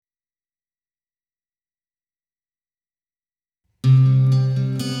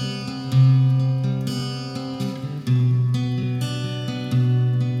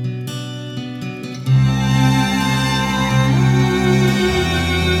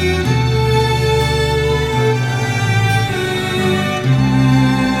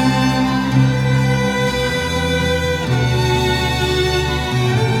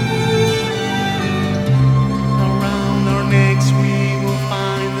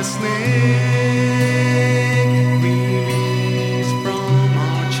a snake, released from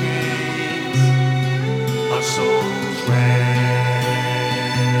our chains, our souls rest.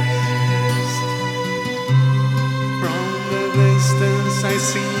 From the distance I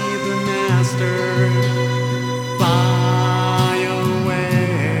see the Master fly away.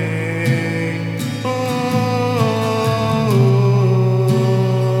 Oh,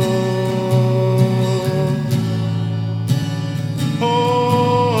 oh,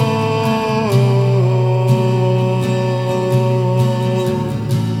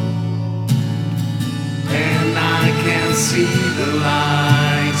 and I can see the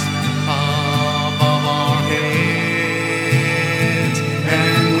light above our heads,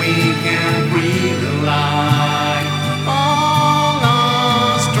 and we can breathe the light all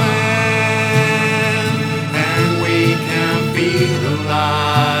our strength, and we can feel the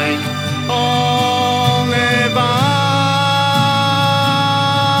light all divine.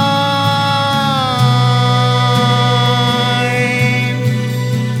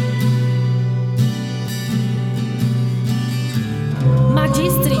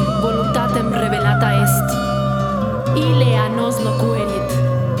 Magistri voluntatem revelata est, ilea nos locuerit,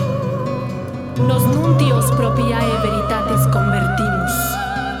 nos nuntios propiae veritatis convertimus.